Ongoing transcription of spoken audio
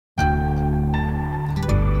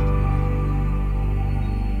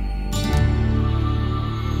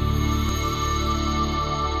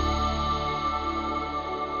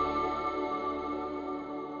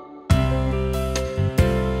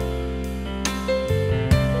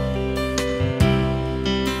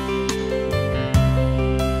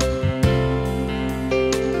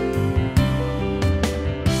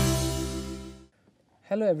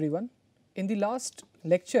Hello everyone. In the last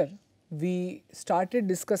lecture, we started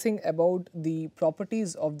discussing about the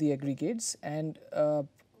properties of the aggregates, and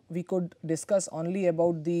we could discuss only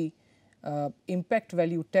about the impact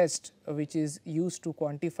value test, which is used to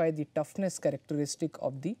quantify the toughness characteristic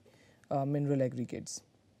of the mineral aggregates.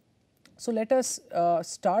 So, let us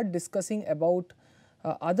start discussing about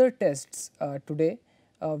other tests today,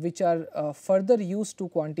 which are further used to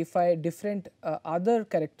quantify different other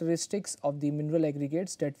characteristics of the mineral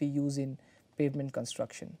aggregates that we use in pavement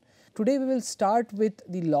construction. Today we will start with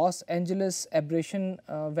the Los Angeles abrasion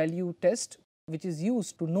value test, which is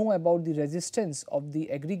used to know about the resistance of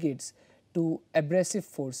the aggregates to abrasive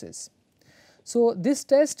forces. So, this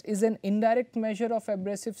test is an indirect measure of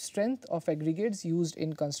abrasive strength of aggregates used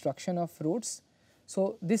in construction of roads.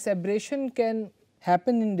 So, this abrasion can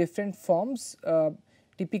happen in different forms.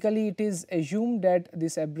 Typically, it is assumed that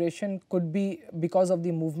this abrasion could be because of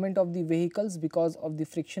the movement of the vehicles, because of the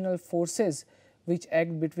frictional forces which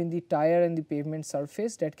act between the tire and the pavement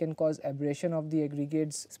surface, that can cause abrasion of the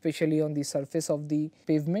aggregates, especially on the surface of the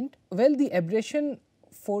pavement. Well, the abrasion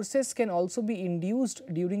forces can also be induced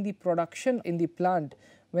during the production in the plant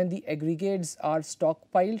when the aggregates are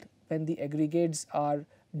stockpiled, when the aggregates are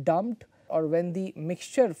dumped, or when the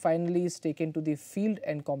mixture finally is taken to the field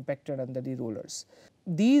and compacted under the rollers.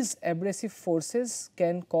 These abrasive forces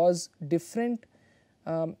can cause different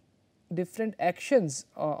actions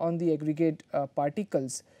on the aggregate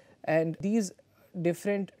particles, and these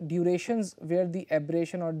different durations where the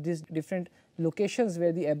abrasion, or these different locations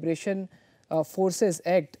where the abrasion forces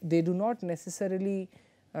act, they do not necessarily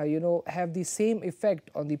have the same effect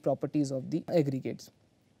on the properties of the aggregates.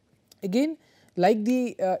 Again, like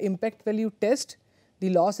the impact value test, the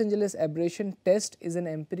Los Angeles abrasion test is an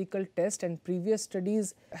empirical test, and previous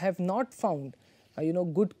studies have not found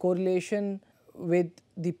good correlation with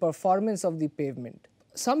the performance of the pavement.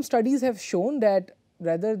 Some studies have shown that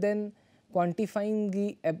rather than quantifying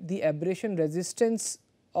the abrasion resistance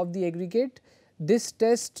of the aggregate, this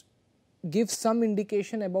test gives some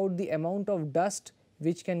indication about the amount of dust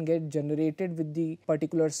which can get generated with the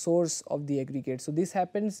particular source of the aggregate. So, this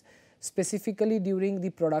happens specifically during the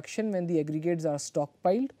production when the aggregates are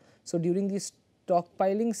stockpiled. So, during the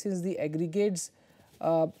stockpiling, since the aggregates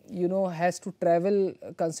has to travel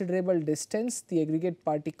considerable distance, the aggregate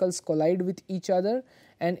particles collide with each other,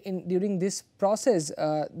 and during this process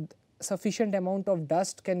sufficient amount of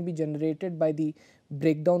dust can be generated by the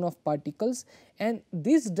breakdown of particles, and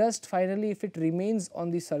this dust finally, if it remains on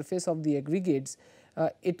the surface of the aggregates,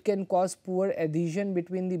 it can cause poor adhesion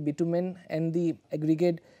between the bitumen and the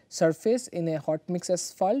aggregate surface in a hot mix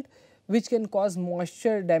asphalt, which can cause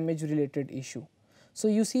moisture damage related issue. So,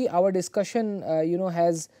 you see our discussion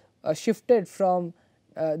has shifted from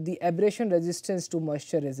the abrasion resistance to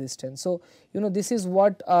moisture resistance. So, this is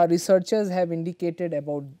what researchers have indicated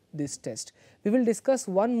about this test. We will discuss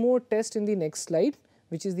one more test in the next slide,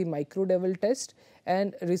 which is the micro Devil test,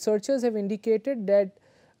 and researchers have indicated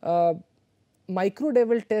that micro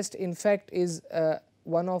Devil test in fact is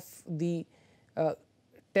one of the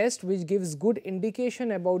test which gives good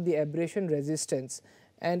indication about the abrasion resistance,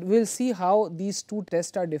 and we will see how these two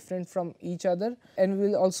tests are different from each other, and we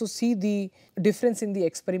will also see the difference in the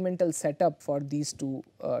experimental setup for these two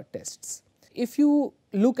tests. If you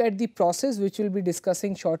look at the process, which we will be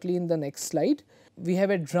discussing shortly in the next slide, we have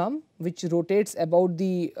a drum which rotates about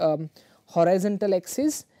the horizontal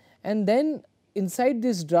axis, and then inside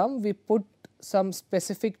this drum we put some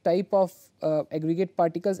specific type of aggregate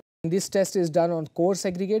particles. This test is done on coarse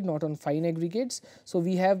aggregate, not on fine aggregates. So,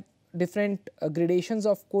 we have different gradations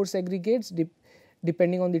of coarse aggregates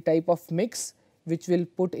depending on the type of mix which we will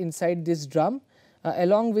put inside this drum,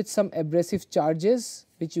 along with some abrasive charges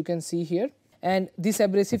which you can see here, and these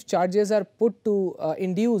abrasive charges are put to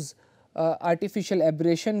induce artificial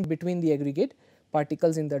abrasion between the aggregate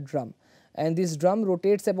particles in the drum, and this drum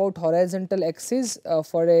rotates about horizontal axis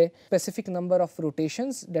for a specific number of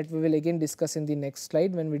rotations that we will again discuss in the next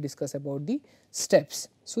slide when we discuss about the steps.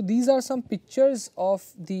 So, these are some pictures of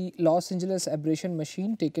the Los Angeles abrasion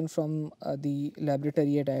machine taken from the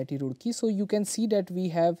laboratory at IIT Roorkee. So, you can see that we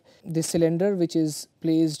have this cylinder which is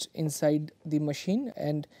placed inside the machine,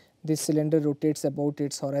 and this cylinder rotates about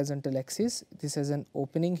its horizontal axis. This has an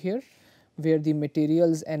opening here where the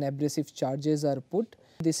materials and abrasive charges are put.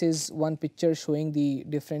 This is one picture showing the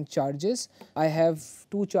different charges. I have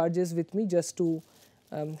two charges with me just to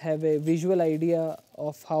have a visual idea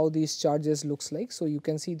of how these charges looks like. So, you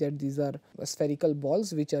can see that these are spherical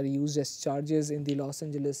balls which are used as charges in the Los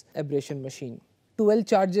Angeles abrasion machine. 12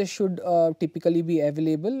 charges should typically be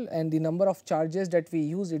available, and the number of charges that we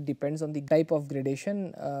use, it depends on the type of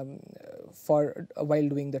gradation for while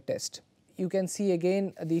doing the test. You can see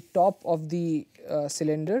again the top of the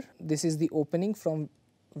cylinder. This is the opening from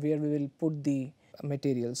where we will put the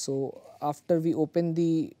material. So, after we open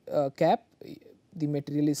the cap, the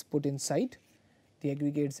material is put inside the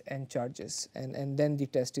aggregates and charges, and then the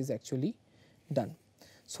test is actually done.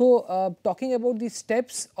 So, talking about the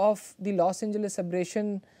steps of the Los Angeles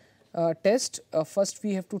aberration test, first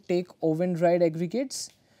we have to take oven dried aggregates.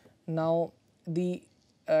 Now, the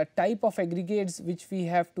type of aggregates which we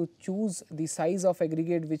have to choose, the size of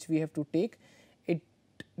aggregate which we have to take, it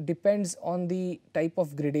depends on the type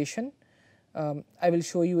of gradation. I will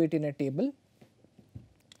show you it in a table.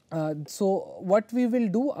 So, what we will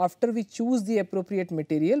do after we choose the appropriate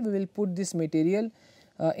material, we will put this material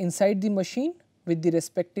inside the machine with the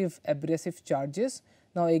respective abrasive charges.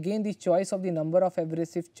 Now, again the choice of the number of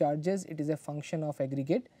abrasive charges, it is a function of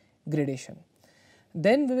aggregate gradation.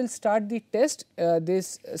 Then we will start the test.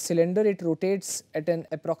 This cylinder, it rotates at an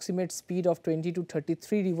approximate speed of 20 to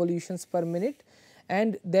 33 revolutions per minute,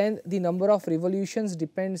 and then the number of revolutions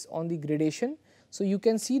depends on the gradation. So, you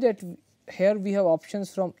can see that here we have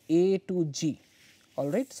options from A to G,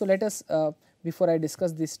 alright. So, let us before I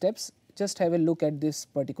discuss these steps, just have a look at this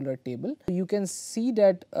particular table. You can see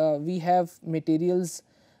that we have materials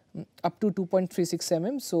up to 2.36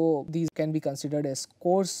 mm. So, these can be considered as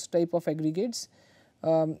coarse type of aggregates,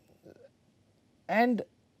 and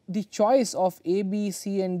the choice of A, B,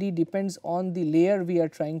 C and D depends on the layer we are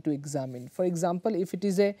trying to examine. For example, if it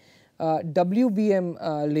is a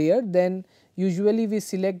WBM layer, then usually we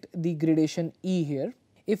select the gradation E here.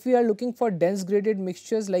 If we are looking for dense graded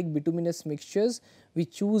mixtures like bituminous mixtures, we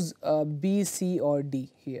choose B, C or D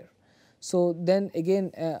here. So, then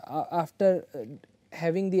again after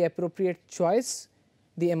having the appropriate choice,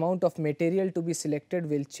 the amount of material to be selected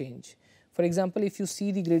will change. For example, if you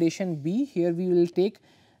see the gradation B, here we will take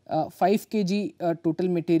 5 kg total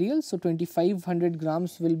material. So, 2500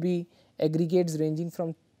 grams will be aggregates ranging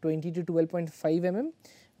from 20 to 12.5 mm,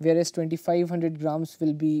 whereas 2500 grams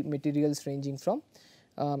will be materials ranging from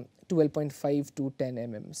 12.5 to 10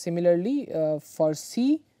 mm. Similarly, for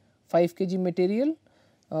C, 5 kg material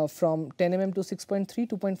from 10 mm to 6.3,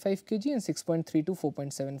 2.5 kg, and 6.3 to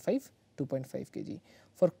 4.75, 2.5 kg.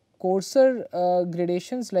 For coarser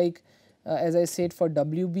gradations like as I said for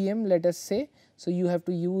WBM, let us say, so you have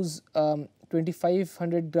to use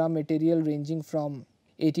 2500 gram material ranging from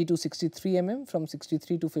 80 to 63 mm, from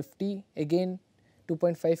 63 to 50, again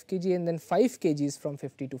 2.5 kg, and then 5 kgs from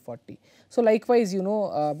 50 to 40. So, likewise, you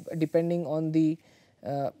know, depending on the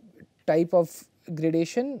type of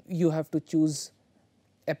gradation, you have to choose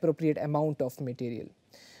appropriate amount of material.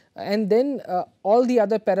 And then all the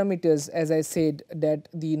other parameters, as I said, that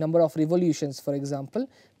the number of revolutions, for example,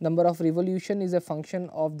 number of revolution is a function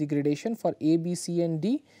of the gradation. For A, B, C and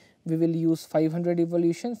D, we will use 500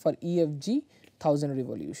 revolutions, for E, F, G 1000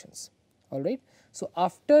 revolutions, alright. So,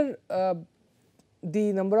 after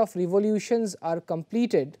the number of revolutions are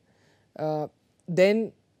completed,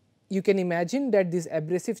 then you can imagine that these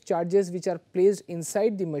abrasive charges which are placed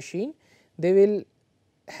inside the machine, they will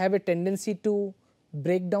have a tendency to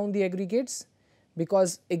break down the aggregates,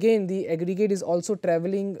 because again the aggregate is also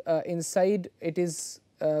travelling inside, it is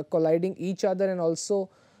colliding each other and also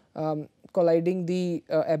colliding the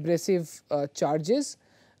abrasive charges,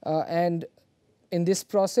 and in this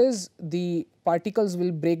process the particles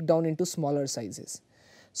will break down into smaller sizes.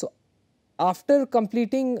 So, after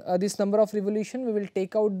completing this number of revolution, we will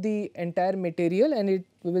take out the entire material and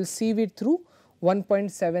we will sieve it through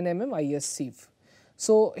 1.7 mm IS sieve.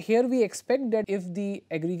 So, here we expect that if the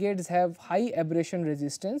aggregates have high abrasion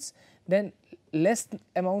resistance, then less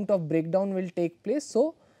amount of breakdown will take place.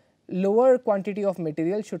 So, lower quantity of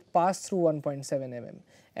material should pass through 1.7 mm,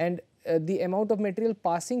 and the amount of material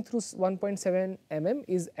passing through 1.7 mm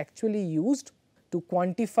is actually used to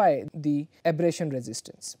quantify the abrasion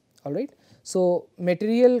resistance, alright. So,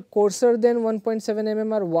 material coarser than 1.7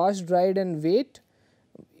 mm are washed, dried and weighed,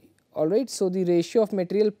 alright. So, the ratio of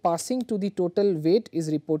material passing to the total weight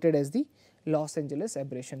is reported as the Los Angeles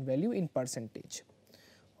aberration value in percentage.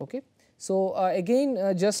 Okay. So,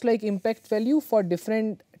 again just like impact value, for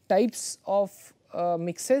different types of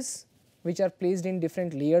mixes which are placed in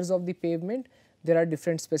different layers of the pavement, there are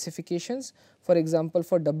different specifications. For example,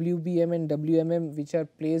 for WBM and WMM which are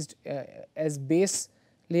placed as base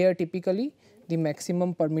layer, typically the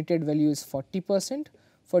maximum permitted value is 40%.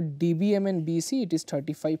 For DBM and BC, it is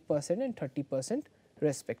 35% and 30%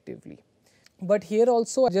 respectively. But here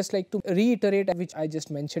also I just like to reiterate which I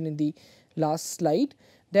just mentioned in the last slide,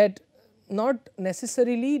 that not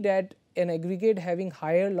necessarily that an aggregate having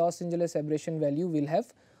higher Los Angeles aberration value will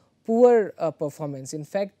have poor performance. In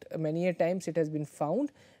fact, many a times it has been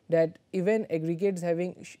found that even aggregates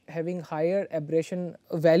having higher aberration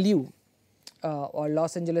value or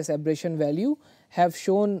Los Angeles aberration value have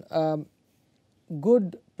shown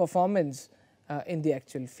good performance in the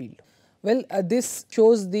actual field. Well, this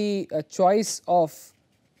shows the choice of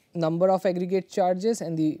number of aggregate charges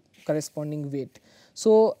and the corresponding weight.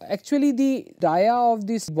 So, actually the dia of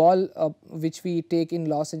this ball which we take in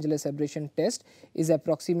Los Angeles aberration test is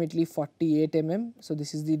approximately 48 mm. So,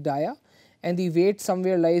 this is the dia, and the weight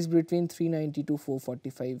somewhere lies between 390 to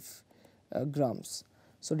 445 grams.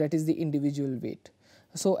 So, that is the individual weight.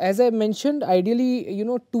 So, as I mentioned, ideally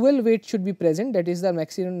 12 weights should be present, that is the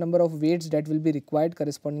maximum number of weights that will be required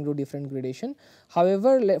corresponding to different gradation.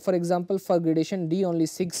 However, for example, for gradation D only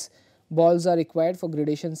 6 balls are required, for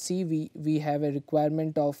gradation C we have a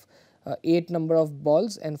requirement of 8 number of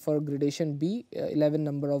balls, and for gradation B 11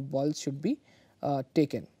 number of balls should be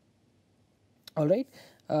taken. Alright.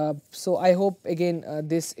 So, I hope again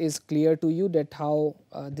this is clear to you that how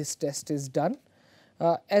this test is done.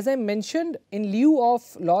 As I mentioned, in lieu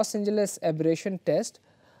of Los Angeles aberration test,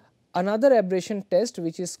 another aberration test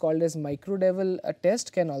which is called as microdevil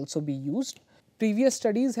test can also be used. Previous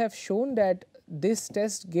studies have shown that this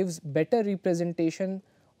test gives better representation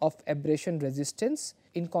of aberration resistance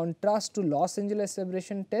in contrast to Los Angeles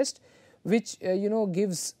aberration test, which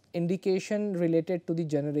gives indication related to the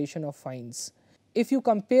generation of fines. If you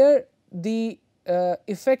compare the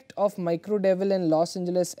effect of microdevil and Los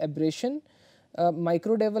Angeles aberration,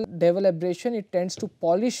 microdevil aberration, it tends to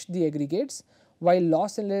polish the aggregates, while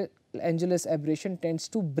Los Angeles aberration tends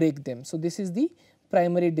to break them. So, this is the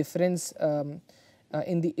primary difference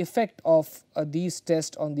in the effect of these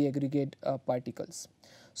tests on the aggregate particles.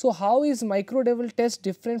 So, how is microdevil test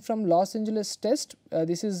different from Los Angeles test?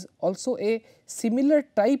 This is also a similar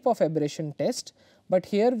type of aberration test, but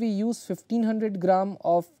here we use 1500 gram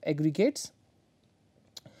of aggregates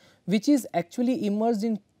which is actually immersed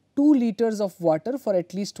in 2 liters of water for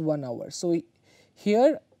at least 1 hour. So,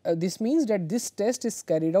 here this means that this test is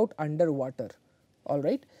carried out under water,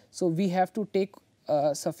 alright. So, we have to take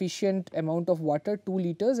sufficient amount of water 2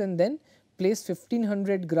 liters and then place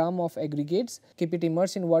 1500 gram of aggregates, keep it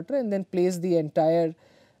immersed in water and then place the entire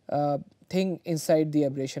thing inside the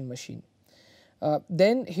aberration machine.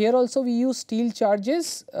 Then here also we use steel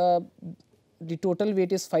charges, the total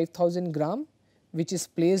weight is 5000 gram, which is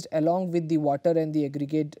placed along with the water and the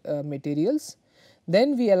aggregate materials.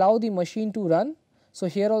 Then we allow the machine to run. So,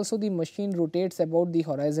 here also the machine rotates about the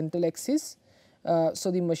horizontal axis.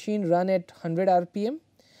 So, the machine run at 100 rpm,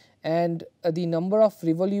 and the number of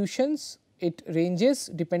revolutions it ranges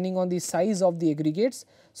depending on the size of the aggregates.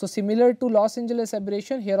 So, similar to Los Angeles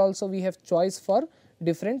aberration, here also we have choice for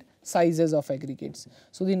different sizes of aggregates.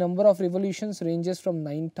 So, the number of revolutions ranges from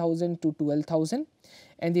 9000 to 12000,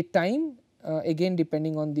 and the time again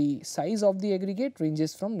depending on the size of the aggregate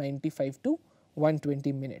ranges from 95 to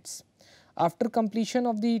 120 minutes. After completion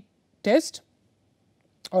of the test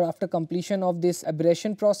or after completion of this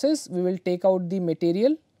aberration process, we will take out the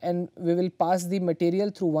material and we will pass the material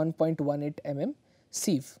through 1.18 mm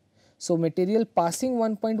sieve. So, material passing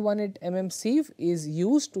 1.18 mm sieve is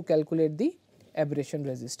used to calculate the aberration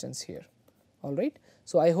resistance here, alright.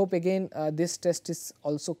 So, I hope again this test is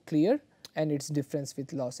also clear and its difference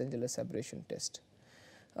with Los Angeles aberration test.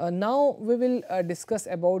 Now, we will discuss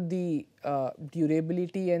about the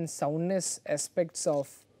durability and soundness aspects of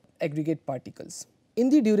aggregate particles. In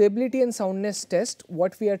the durability and soundness test,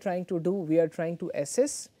 what we are trying to do, we are trying to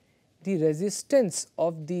assess the resistance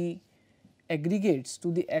of the aggregates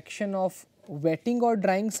to the action of wetting or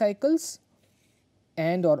drying cycles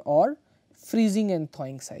and or freezing and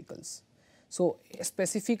thawing cycles. So,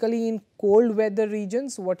 specifically in cold weather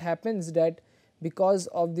regions, what happens that because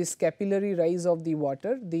of this capillary rise of the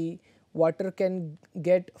water can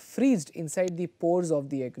get freezed inside the pores of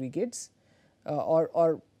the aggregates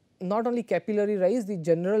or not only capillary rise, the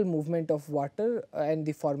general movement of water and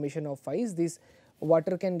the formation of ice, this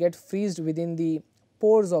water can get freezed within the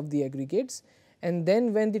pores of the aggregates, and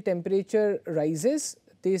then when the temperature rises,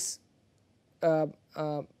 this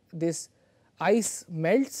ice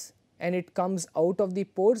melts and it comes out of the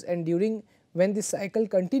pores, and when the cycle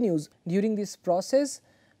continues, during this process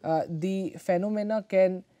the phenomena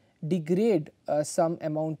can degrade some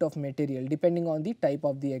amount of material depending on the type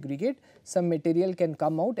of the aggregate. Some material can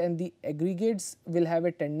come out and the aggregates will have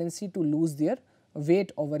a tendency to lose their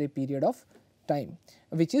weight over a period of time,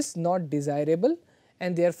 which is not desirable,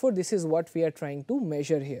 and therefore, this is what we are trying to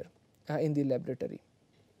measure here in the laboratory.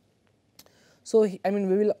 So, I mean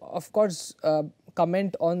we will of course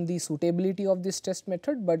comment on the suitability of this test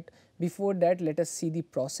method, but before that let us see the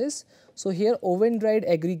process. So, here oven dried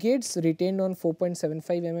aggregates retained on 4.75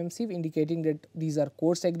 mm sieve, indicating that these are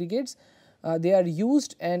coarse aggregates. They are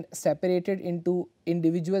used and separated into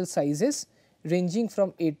individual sizes ranging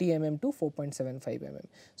from 80 mm to 4.75 mm.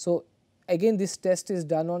 So, again this test is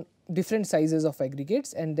done on different sizes of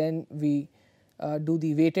aggregates, and then we do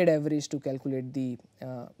the weighted average to calculate the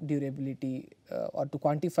durability or to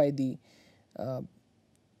quantify the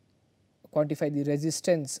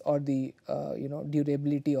resistance or the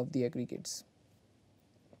durability of the aggregates.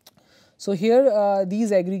 So, here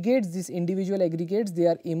these aggregates, these individual aggregates, they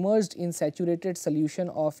are immersed in saturated solution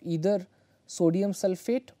of either sodium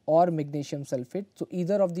sulphate or magnesium sulphate. So,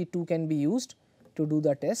 either of the two can be used to do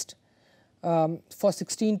the test for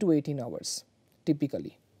 16 to 18 hours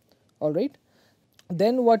typically, alright.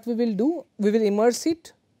 Then what we will do, we will immerse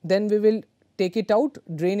it, then we will take it out,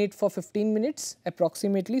 drain it for 15 minutes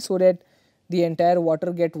approximately, so that the entire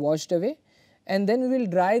water get washed away, and then we will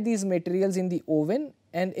dry these materials in the oven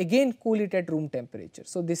and again cool it at room temperature.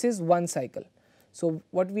 So, this is one cycle. So,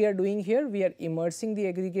 what we are doing here, we are immersing the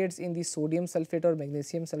aggregates in the sodium sulphate or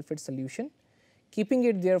magnesium sulphate solution, keeping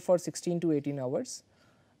it there for 16 to 18 hours,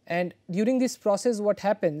 and during this process what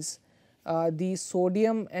happens, the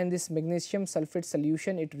sodium and this magnesium sulphate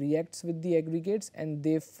solution, it reacts with the aggregates and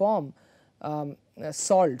they form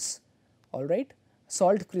salts, alright.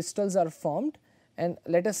 Salt crystals are formed, and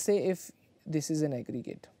let us say if this is an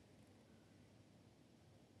aggregate.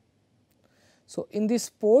 So, in these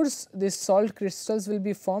pores, these salt crystals will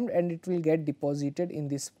be formed and it will get deposited in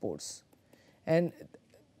these pores, and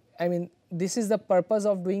I mean this is the purpose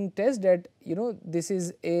of doing test, that this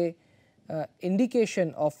is a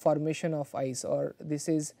indication of formation of ice, or this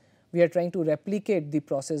is, we are trying to replicate the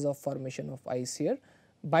process of formation of ice here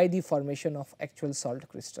by the formation of actual salt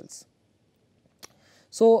crystals.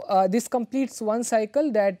 So, this completes one cycle,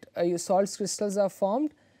 that salt crystals are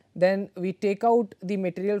formed, then we take out the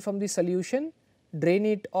material from the solution, drain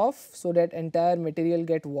it off so that entire material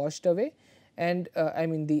get washed away, and I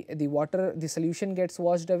mean the water, the solution gets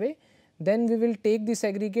washed away. Then we will take this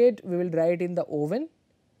aggregate, we will dry it in the oven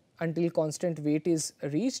until constant weight is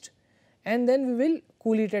reached, and then we will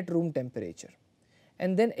cool it at room temperature.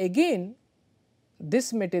 And then again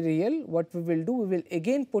this material, what we will do, we will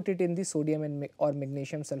again put it in the sodium and or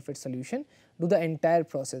magnesium sulphate solution, do the entire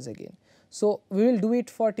process again. So, we will do it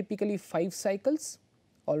for typically 5 cycles,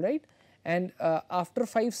 alright, and after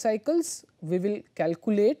 5 cycles we will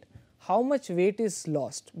calculate how much weight is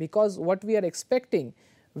lost, because what we are expecting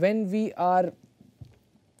when we are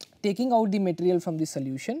taking out the material from the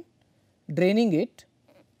solution, draining it,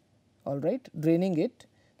 alright, draining it.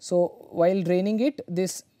 So, while draining it,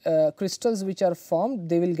 this crystals which are formed,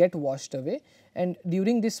 they will get washed away, and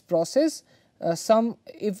during this process some,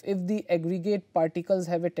 if the aggregate particles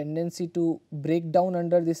have a tendency to break down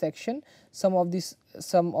under this action, some of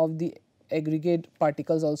the aggregate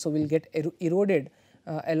particles also will get eroded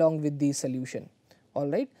along with the solution,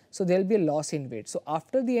 alright. So, there will be a loss in weight. So,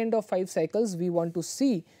 after the end of 5 cycles we want to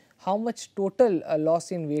see how much total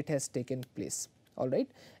loss in weight has taken place, alright,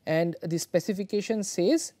 and the specification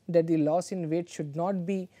says that the loss in weight should not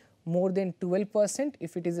be more than 12%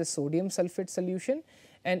 if it is a sodium sulphate solution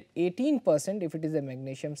and 18% if it is a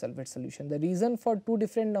magnesium sulphate solution. The reason for two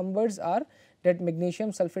different numbers are that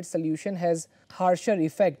magnesium sulphate solution has harsher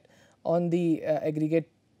effect on the aggregate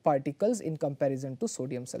particles in comparison to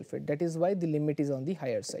sodium sulphate, that is why the limit is on the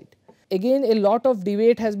higher side. Again, a lot of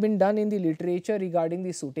debate has been done in the literature regarding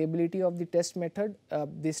the suitability of the test method.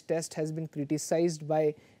 This test has been criticized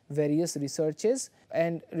by various researchers,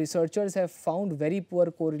 and researchers have found very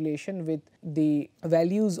poor correlation with the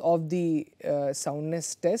values of the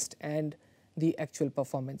soundness test and the actual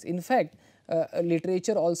performance. In fact,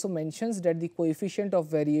 literature also mentions that the coefficient of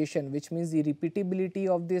variation, which means the repeatability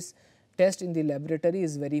of this test in the laboratory,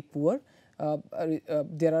 is very poor.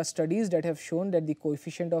 There are studies that have shown that the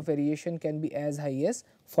coefficient of variation can be as high as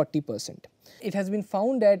 40%. It has been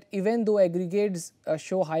found that even though aggregates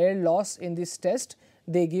show higher loss in this test,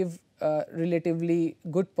 they give relatively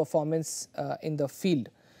good performance in the field.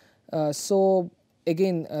 So,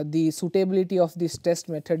 again the suitability of this test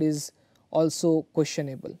method is also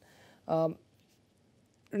questionable.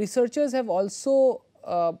 Researchers have also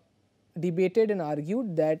debated and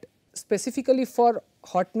argued that specifically for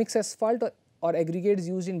hot mix asphalt or aggregates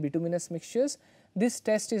used in bituminous mixtures, this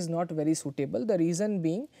test is not very suitable. The reason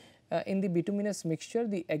being, in the bituminous mixture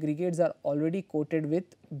the aggregates are already coated with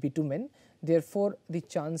bitumen, therefore, the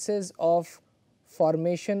chances of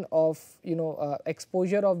formation of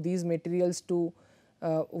exposure of these materials to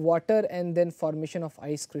water and then formation of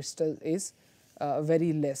ice crystal is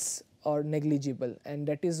very less or negligible, and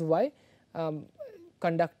that is why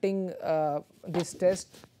conducting this test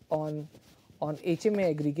on HMA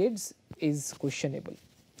aggregates is questionable.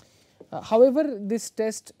 However, this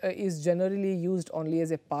test is generally used only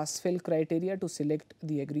as a pass-fail criteria to select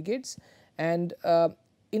the aggregates, and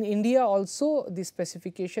in India also the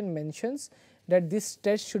specification mentions that this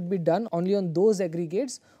test should be done only on those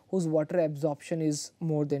aggregates whose water absorption is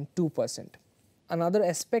more than 2%. Another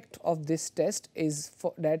aspect of this test is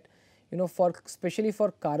that for especially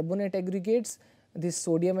for carbonate aggregates, this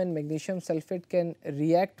sodium and magnesium sulfate can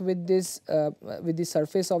react with this with the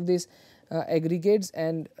surface of these aggregates,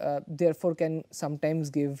 and therefore can sometimes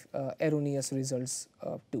give erroneous results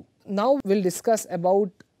too. Now we will discuss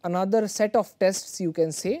about another set of tests, you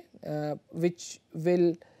can say, which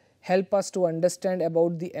will help us to understand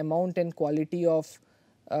about the amount and quality of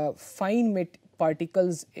fine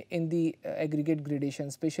particles in the aggregate gradation,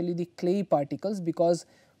 especially the clay particles, because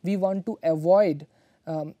we want to avoid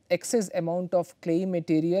excess amount of clay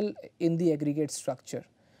material in the aggregate structure.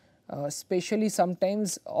 Especially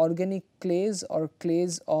sometimes organic clays or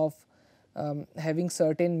clays of having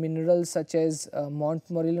certain minerals such as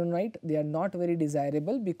montmorillonite, they are not very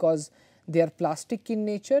desirable because they are plastic in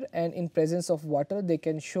nature, and in presence of water they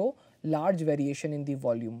can show large variation in the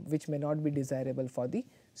volume, which may not be desirable for the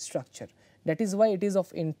structure. That is why it is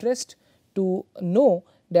of interest to know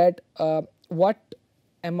that what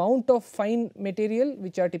amount of fine material,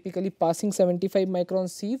 which are typically passing 75 micron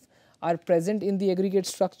sieve, are present in the aggregate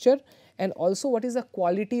structure, and also what is the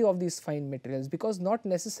quality of these fine materials, because not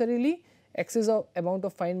necessarily excess of amount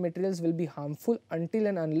of fine materials will be harmful until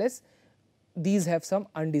and unless these have some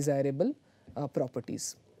undesirable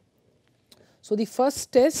properties. So, the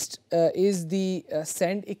first test is the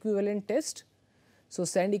sand equivalent test. So,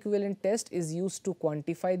 sand equivalent test is used to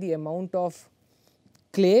quantify the amount of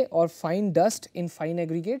clay or fine dust in fine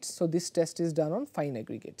aggregates. So, this test is done on fine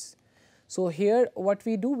aggregates. So, here what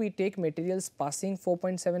we do, we take materials passing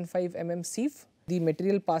 4.75 mm sieve. The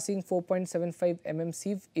material passing 4.75 mm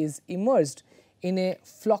sieve is immersed in a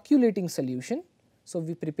flocculating solution. So,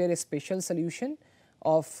 we prepare a special solution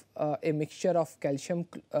of a mixture of calcium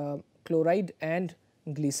chloride and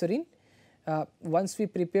glycerin. Once we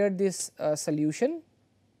prepare this solution,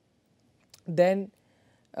 then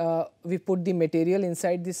we put the material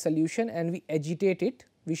inside this solution and we agitate it,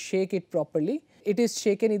 we shake it properly. It is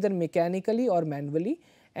shaken either mechanically or manually,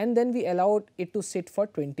 and then we allow it to sit for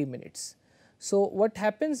 20 minutes. So, what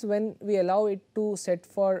happens when we allow it to set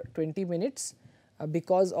for 20 minutes,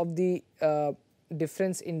 because of the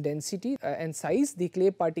difference in density and size, the clay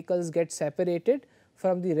particles get separated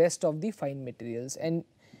from the rest of the fine materials, and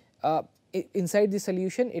inside the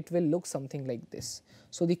solution it will look something like this.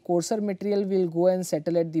 So, the coarser material will go and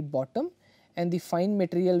settle at the bottom, and the fine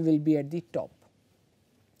material will be at the top.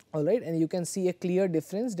 Alright, and you can see a clear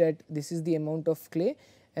difference that this is the amount of clay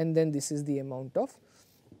and then this is the amount of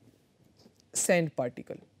sand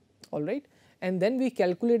particle. Alright, and then we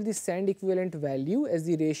calculate the sand equivalent value as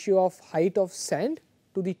the ratio of height of sand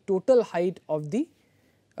to the total height of the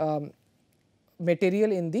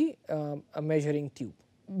material in the measuring tube.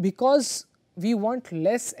 Because we want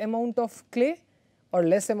less amount of clay or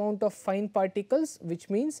less amount of fine particles, which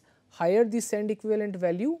means higher the sand equivalent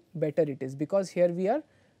value, better it is, because here we are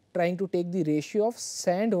trying to take the ratio of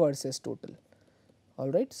sand versus total.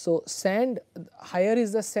 Alright. So, sand, higher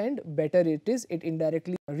is the sand, better it is, it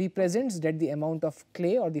indirectly represents that the amount of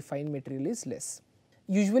clay or the fine material is less.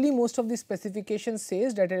 Usually most of the specifications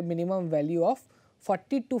says that a minimum value of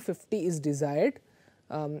 40 to 50 is desired,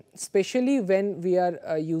 especially when we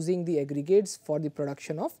are using the aggregates for the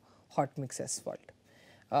production of hot mix asphalt.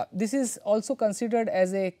 This is also considered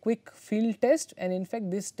as a quick field test, and in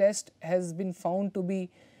fact this test has been found to be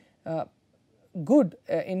good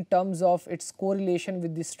in terms of its correlation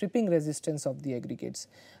with the stripping resistance of the aggregates.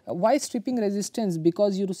 Why stripping resistance?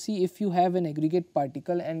 Because you see, if you have an aggregate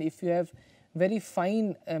particle and if you have very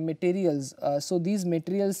fine materials, so these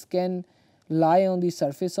materials can lie on the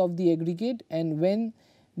surface of the aggregate, and when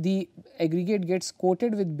the aggregate gets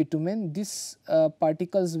coated with bitumen, these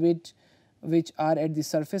particles which are at the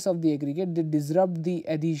surface of the aggregate, they disrupt the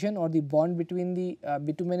adhesion or the bond between the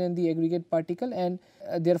bitumen and the aggregate particle, and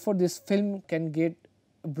therefore this film can get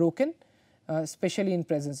broken, especially in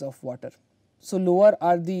presence of water. So, lower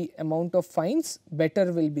are the amount of fines,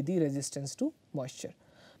 better will be the resistance to moisture.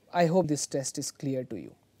 I hope this test is clear to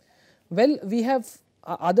you. Well, we have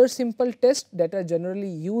other simple tests that are generally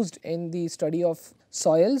used in the study of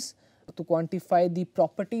soils to quantify the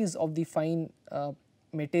properties of the fine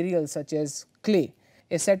materials such as clay.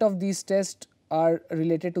 A set of these tests are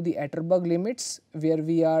related to the Atterberg limits, where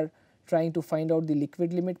we are trying to find out the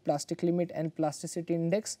liquid limit, plastic limit and plasticity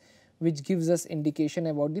index, which gives us indication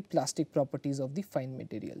about the plastic properties of the fine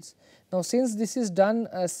materials. Now, since this is done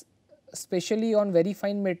especially on very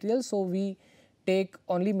fine materials, so we take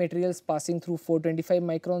only materials passing through 425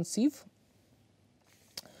 micron sieve.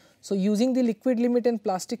 So, using the liquid limit and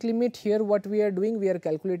plastic limit, here what we are doing, we are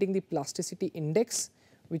calculating the plasticity index,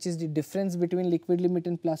 which is the difference between liquid limit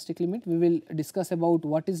and plastic limit. We will discuss about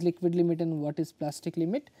what is liquid limit and what is plastic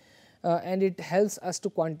limit, and it helps us to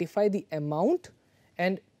quantify the amount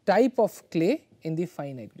and type of clay in the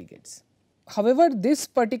fine aggregates. However, this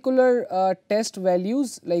particular test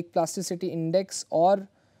values like plasticity index or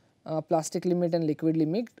plastic limit and liquid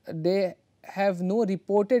limit, they have no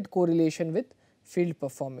reported correlation with field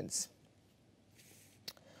performance.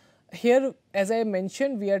 Here, as I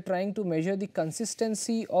mentioned, we are trying to measure the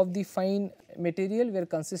consistency of the fine material, where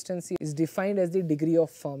consistency is defined as the degree of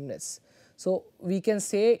firmness. So, we can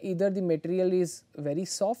say either the material is very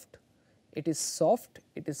soft, it is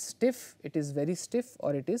stiff, it is very stiff,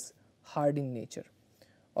 or it is hard in nature,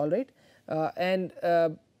 alright.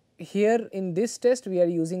 Here in this test we are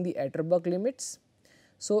using the Atterberg limits.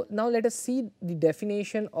 So, now let us see the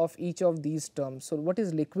definition of each of these terms. So, what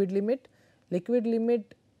is liquid limit? Liquid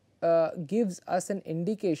limit gives us an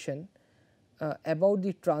indication about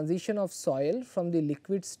the transition of soil from the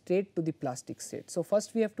liquid state to the plastic state. So,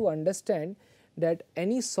 first we have to understand that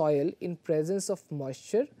any soil in presence of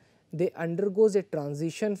moisture, they undergoes a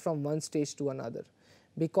transition from one stage to another,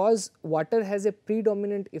 because water has a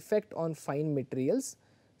predominant effect on fine materials,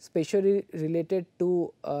 especially related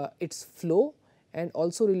to its flow and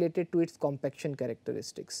also related to its compaction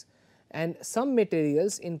characteristics. And some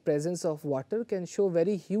materials in presence of water can show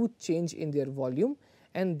very huge change in their volume,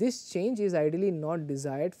 and this change is ideally not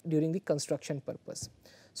desired during the construction purpose.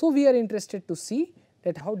 So, we are interested to see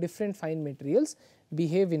that how different fine materials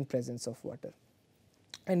behave in presence of water,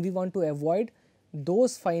 and we want to avoid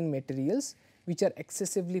those fine materials which are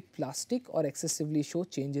excessively plastic or excessively show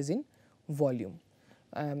changes in volume.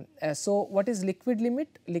 So, what is liquid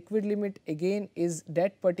limit? Liquid limit again is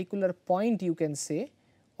that particular point, you can say,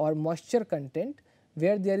 or moisture content,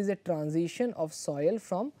 where there is a transition of soil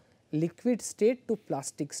from liquid state to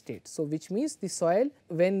plastic state. So, which means the soil,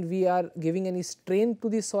 when we are giving any strain to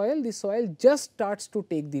the soil just starts to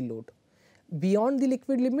take the load. Beyond the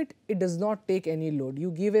liquid limit, it does not take any load.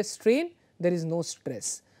 You give a strain, there is no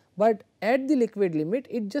stress, but at the liquid limit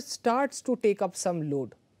it just starts to take up some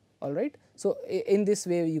load, alright. So, in this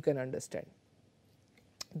way you can understand.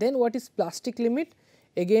 Then what is plastic limit?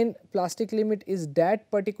 Again, plastic limit is that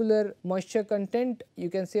particular moisture content, you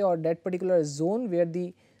can say, or that particular zone where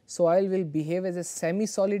the soil will behave as a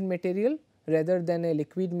semi-solid material rather than a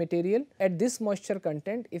liquid material. At this moisture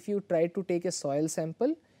content, if you try to take a soil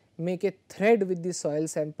sample, make a thread with the soil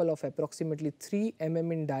sample of approximately 3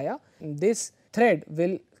 mm in dia, this thread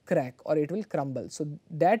will crack or it will crumble. So,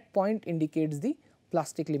 that point indicates the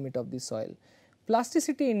plastic limit of the soil.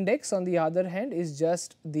 Plasticity index, on the other hand, is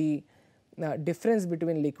just the difference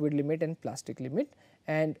between liquid limit and plastic limit,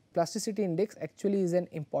 and plasticity index actually is an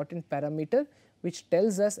important parameter which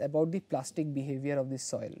tells us about the plastic behavior of the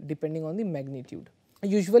soil depending on the magnitude.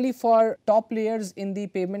 Usually for top layers in the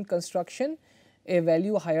pavement construction, a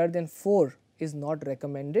value higher than 4 is not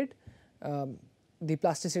recommended. The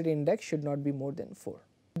plasticity index should not be more than 4.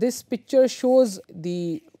 This picture shows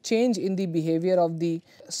the change in the behavior of the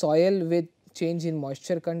soil with change in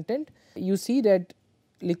moisture content. You see that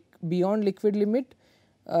beyond liquid limit,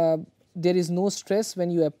 there is no stress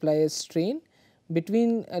when you apply a strain.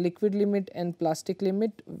 Between a liquid limit and plastic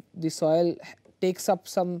limit, the soil takes up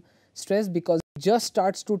some stress because it just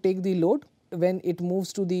starts to take the load. When it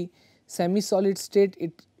moves to the semi-solid state,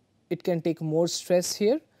 it can take more stress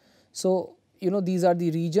here. So, you know, these are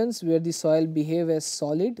the regions where the soil behave as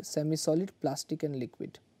solid, semi-solid, plastic and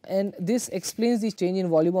liquid. And this explains the change in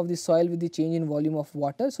volume of the soil with the change in volume of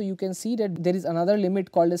water. So, you can see that there is another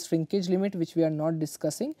limit called as shrinkage limit, which we are not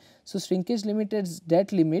discussing. So, shrinkage limit is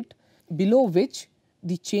that limit below which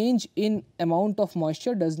the change in amount of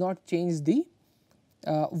moisture does not change the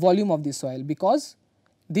volume of the soil, because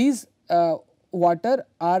these water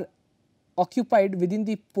are occupied within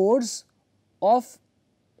the pores of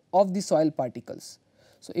the soil particles.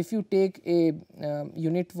 So, if you take a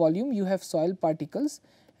unit volume, you have soil particles,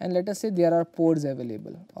 and let us say there are pores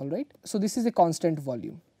available, alright. So, this is a constant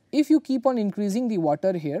volume. If you keep on increasing the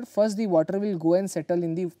water here, first the water will go and settle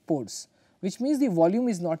in the pores, which means the volume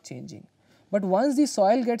is not changing. But once the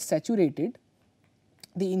soil gets saturated,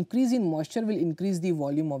 the increase in moisture will increase the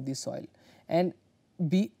volume of the soil, and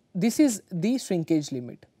this is the shrinkage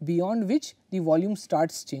limit, beyond which the volume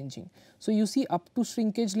starts changing. So, you see up to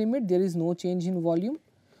shrinkage limit there is no change in volume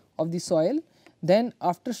of the soil, then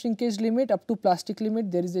after shrinkage limit up to plastic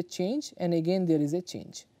limit there is a change, and again there is a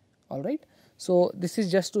change, alright. So, this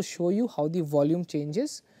is just to show you how the volume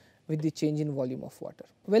changes with the change in volume of water.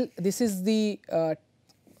 Well, this is the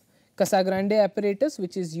Casagrande apparatus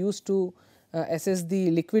which is used to assess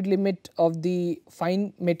the liquid limit of the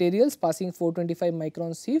fine materials passing 425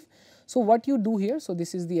 micron sieve. So, what you do here, so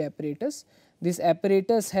this is the apparatus. This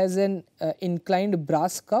apparatus has an inclined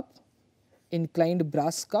brass cup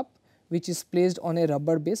which is placed on a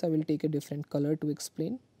rubber base. I will take a different color to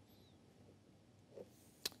explain.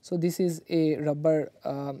 So, this is a rubber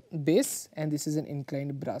base and this is an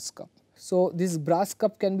inclined brass cup. So, this brass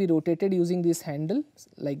cup can be rotated using this handle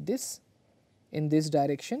like this in this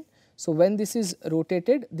direction. So, when this is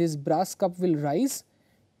rotated, this brass cup will rise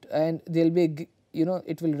and there will be a,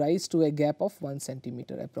 it will rise to a gap of 1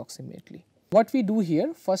 centimeter approximately. What we do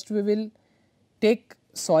here, first we will take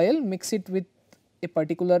soil, mix it with a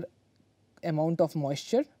particular amount of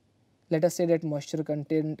moisture. Let us say that moisture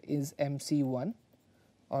content is MC1,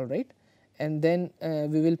 alright, and then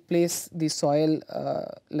we will place the soil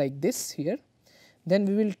like this here. Then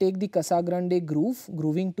we will take the Casagrande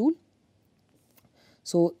grooving tool.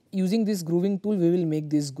 So, using this grooving tool we will make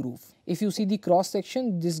this groove. If you see the cross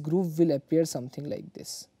section, this groove will appear something like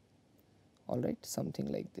this, alright,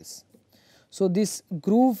 something like this. So, this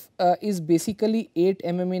groove is basically 8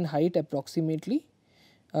 mm in height approximately,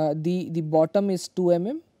 the bottom is 2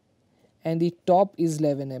 mm and the top is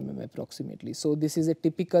 11 mm approximately. So, this is a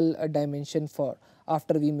typical dimension for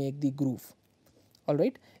after we make the groove,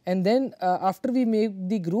 alright. And then after we make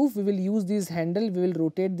the groove we will use this handle, we will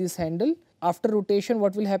rotate this handle. After rotation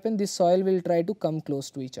what will happen, this soil will try to come close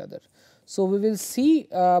to each other. So, we will see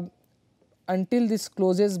until this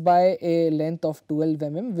closes by a length of 12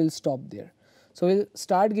 mm, we will stop there. So, we will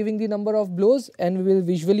start giving the number of blows and we will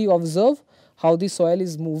visually observe how the soil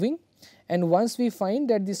is moving, and once we find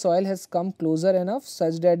that the soil has come closer enough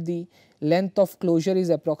such that the length of closure is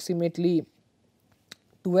approximately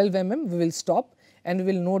 12 mm, we will stop and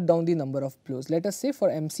we will note down the number of blows. Let us say for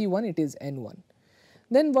MC1 it is N1.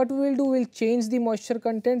 Then what we will do, we will change the moisture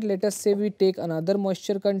content. Let us say we take another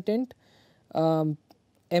moisture content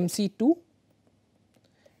MC2,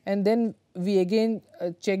 and then we again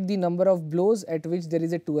check the number of blows at which there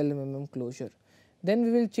is a 12 mm closure. Then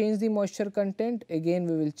we will change the moisture content, again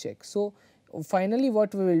we will check. So, finally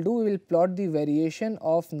what we will do, we will plot the variation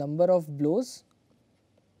of number of blows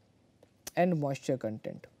and moisture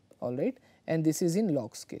content, alright, and this is in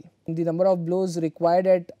log scale. The number of blows required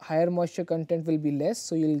at higher moisture content will be less.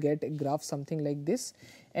 So, you will get a graph something like this,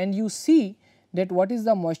 and you see that what is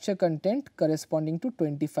the moisture content corresponding to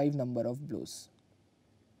 25 number of blows,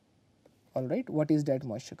 alright. What is that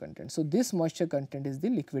moisture content? So, this moisture content is the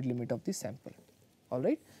liquid limit of the sample,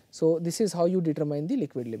 alright. So, this is how you determine the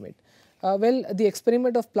liquid limit. Well, the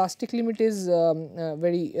experiment of plastic limit is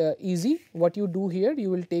very easy. What you do here, you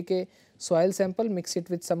will take a soil sample, mix it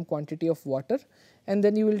with some quantity of water, and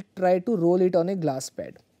then you will try to roll it on a glass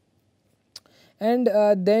pad, and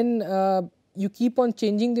then you keep on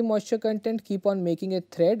changing the moisture content, keep on making a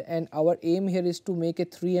thread, and our aim here is to make a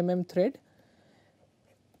 3 mm thread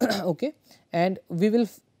okay, and we will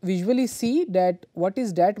visually see that what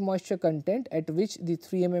is that moisture content at which the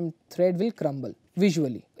 3 mm thread will crumble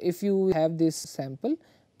visually. If you have this sample,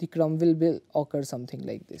 the crumble will occur something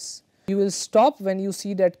like this. You will stop when you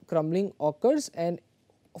see that crumbling occurs, and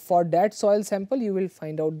for that soil sample you will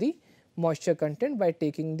find out the moisture content by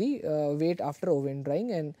taking the weight after oven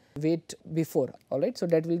drying and weight before, alright. So,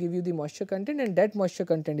 that will give you the moisture content, and that moisture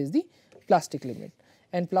content is the plastic limit,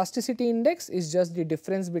 and plasticity index is just the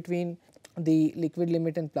difference between the liquid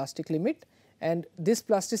limit and plastic limit, and this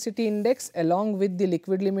plasticity index along with the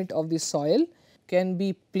liquid limit of the soil can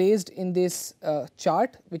be placed in this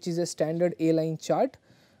chart, which is a standard A-line chart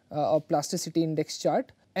or plasticity index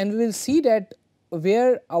chart, and we will see that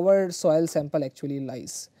where our soil sample actually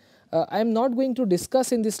lies. I am not going to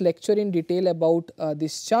discuss in this lecture in detail about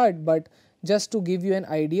this chart, but just to give you an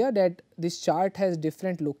idea that this chart has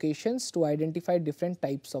different locations to identify different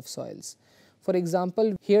types of soils. For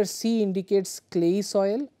example, here C indicates clayey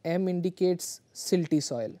soil, M indicates silty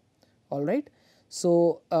soil, alright.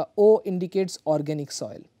 So, O indicates organic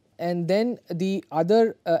soil, and then the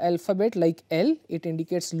other alphabet like L, it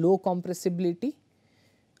indicates low compressibility,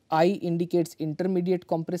 I indicates intermediate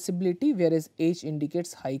compressibility, whereas H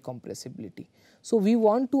indicates high compressibility. So, we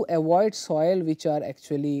want to avoid soil which are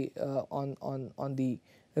actually on the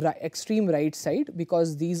extreme right side,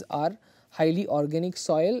 because these are highly organic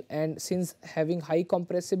soil, and since having high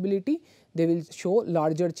compressibility, they will show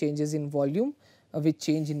larger changes in volume with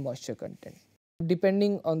change in moisture content.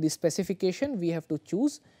 Depending on the specification, we have to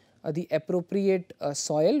choose the appropriate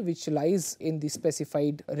soil which lies in the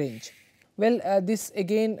specified range. Well, this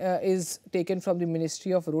again is taken from the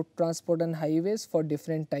Ministry of Road Transport and Highways for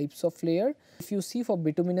different types of layer. If you see for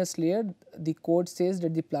bituminous layer, the code says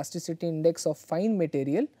that the plasticity index of fine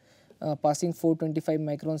material passing 425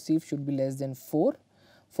 micron sieve should be less than 4.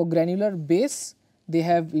 For granular base, they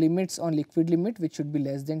have limits on liquid limit which should be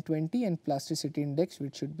less than 20 and plasticity index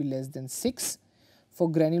which should be less than 6. For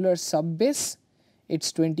granular sub base, it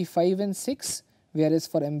is 25 and 6, whereas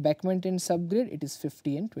for embankment and subgrade it is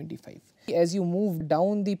 50 and 25. As you move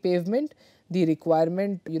down the pavement, the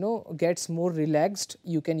requirement gets more relaxed.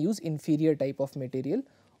 You can use inferior type of material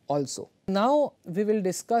also. Now we will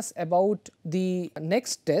discuss about the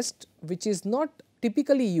next test, which is not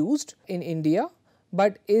typically used in India,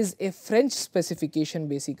 but is a French specification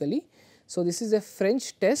basically. So this is a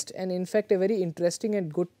French test, and in fact a very interesting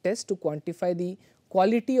and good test to quantify the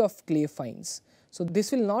quality of clay fines. So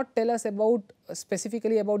this will not tell us about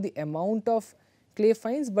specifically about the amount of clay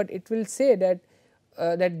fines, but it will say that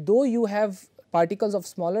that though you have particles of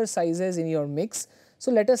smaller sizes in your mix,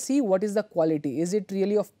 so let us see what is the quality. Is it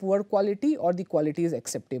really of poor quality or the quality is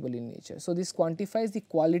acceptable in nature? So this quantifies the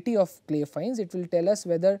quality of clay fines. It will tell us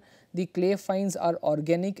whether the clay fines are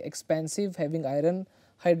organic, expansive, having iron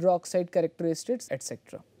hydroxide characteristics,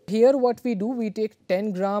 etc. Here what we do, we take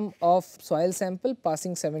 10 gram of soil sample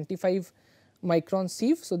passing 75 micron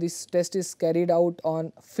sieve. So this test is carried out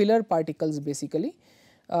on filler particles basically,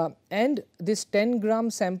 and this 10 gram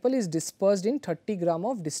sample is dispersed in 30 gram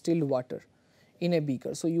of distilled water in a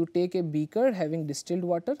beaker. So you take a beaker having distilled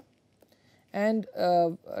water and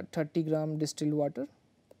 30 gram distilled water,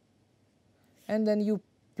 and then you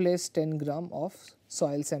place 10 gram of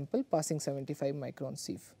soil sample passing 75 micron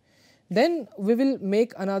sieve. Then we will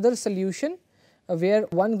make another solution where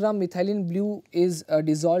 1 gram methylene blue is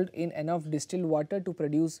dissolved in enough distilled water to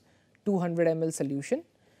produce 200 ml solution.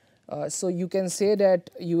 So you can say that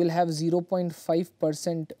you will have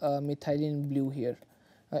 0.5% methylene blue here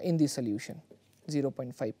in the solution,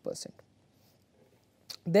 0.5%.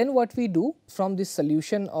 Then what we do from this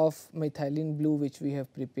solution of methylene blue which we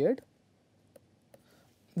have prepared,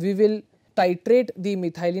 we will titrate the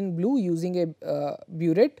methylene blue using a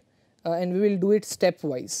burette, and we will do it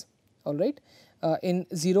stepwise, alright, in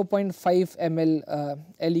 0.5 ml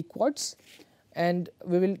aliquots, and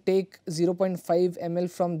we will take 0.5 ml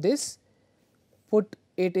from this, put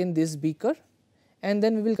it in this beaker, and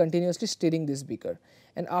then we will continuously stirring this beaker.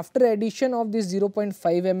 And after addition of this 0.5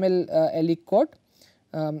 ml aliquot,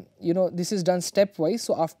 this is done stepwise.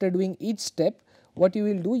 So after doing each step, what you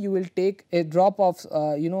will do, you will take a drop of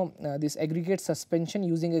this aggregate suspension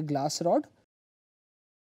using a glass rod.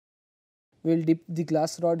 We will dip the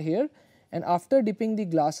glass rod here, and after dipping the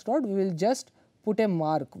glass rod, we will just put a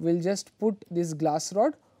mark. We will just put this glass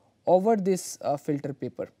rod over this filter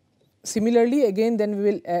paper. Similarly, again then we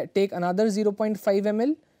will take another 0.5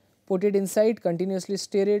 ml, put it inside, continuously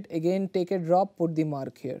stir it, again take a drop, put the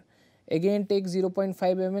mark here. Again take 0.5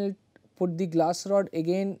 ml, put the glass rod,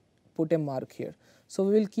 again put a mark here. So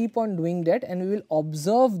we will keep on doing that, and we will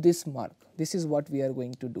observe this mark. This is what we are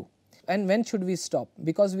going to do. And when should we stop?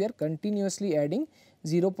 Because we are continuously adding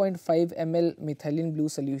 0.5 ml methylene blue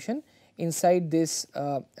solution inside this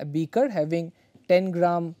beaker having 10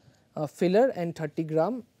 gram filler and 30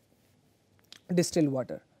 gram distilled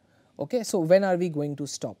water. Okay, so when are we going to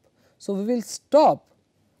stop? So we will stop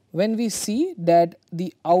when we see that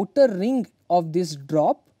the outer ring of this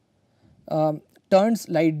drop turns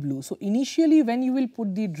light blue. So initially when you will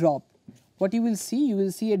put the drop, what you will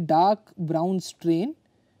see a dark brown stain,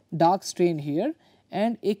 dark stain here,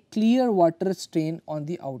 and a clear water stain on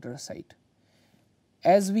the outer side.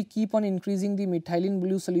 As we keep on increasing the methylene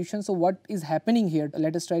blue solution, so what is happening here?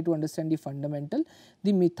 Let us try to understand the fundamental.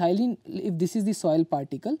 The methylene, if this is the soil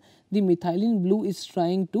particle, the methylene blue is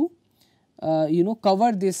trying to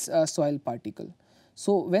cover this soil particle.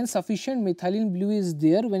 So when sufficient methylene blue is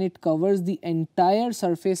there, when it covers the entire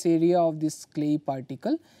surface area of this clay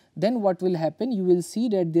particle, then what will happen? You will see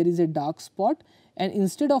that there is a dark spot, and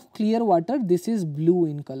instead of clear water, this is blue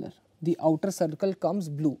in color. The outer circle comes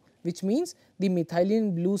blue, which means the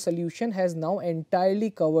methylene blue solution has now entirely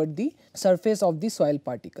covered the surface of the soil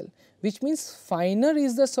particle, which means finer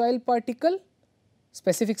is the soil particle,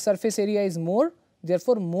 specific surface area is more,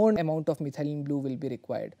 therefore more amount of methylene blue will be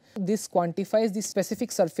required. This quantifies the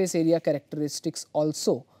specific surface area characteristics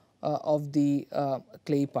also of the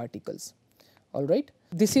clay particles. alright.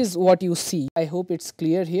 This is what you see. I hope it is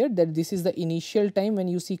clear here that this is the initial time when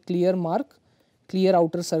you see clear mark, clear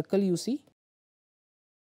outer circle you see,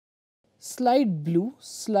 slight blue,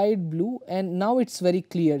 and now it is very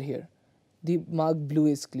clear here, the mark blue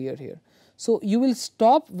is clear here. So, you will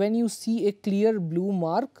stop when you see a clear blue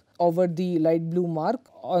mark over the light blue mark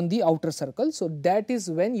on the outer circle. So, that is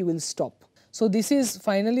when you will stop. So, this is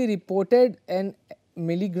finally reported an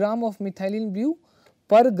milligram of methylene blue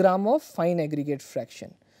per gram of fine aggregate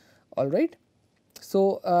fraction, alright.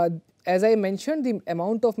 So, as I mentioned, the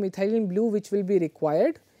amount of methylene blue which will be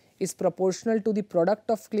required is proportional to the product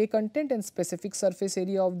of clay content and specific surface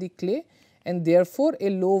area of the clay, and therefore, a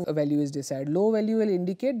low value is desired. Low value will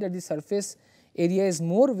indicate that the surface area is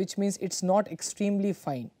more, which means it is not extremely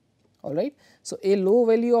fine, alright. So, a low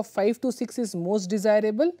value of 5 to 6 is most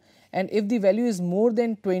desirable, and if the value is more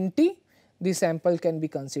than 20, the sample can be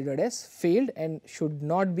considered as failed and should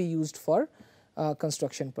not be used for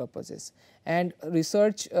construction purposes. And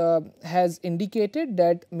research has indicated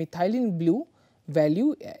that methylene blue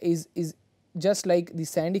value is just like the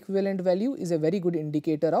sand equivalent value, is a very good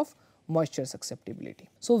indicator of moisture susceptibility.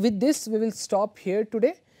 So, with this we will stop here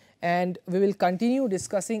today, and we will continue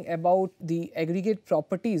discussing about the aggregate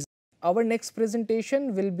properties. Our next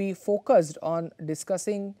presentation will be focused on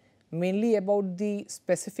discussing mainly about the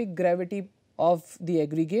specific gravity of the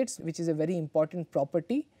aggregates, which is a very important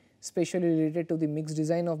property especially related to the mixed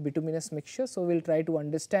design of bituminous mixture. So, we will try to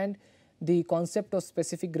understand the concept of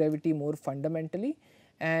specific gravity more fundamentally,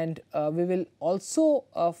 and we will also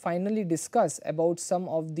finally discuss about some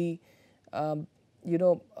of the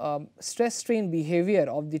stress strain behavior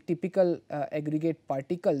of the typical aggregate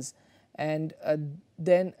particles, and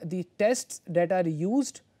then the tests that are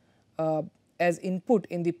used as input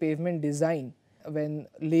in the pavement design when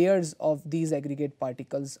layers of these aggregate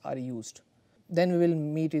particles are used. Then we will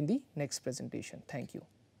meet in the next presentation. Thank you.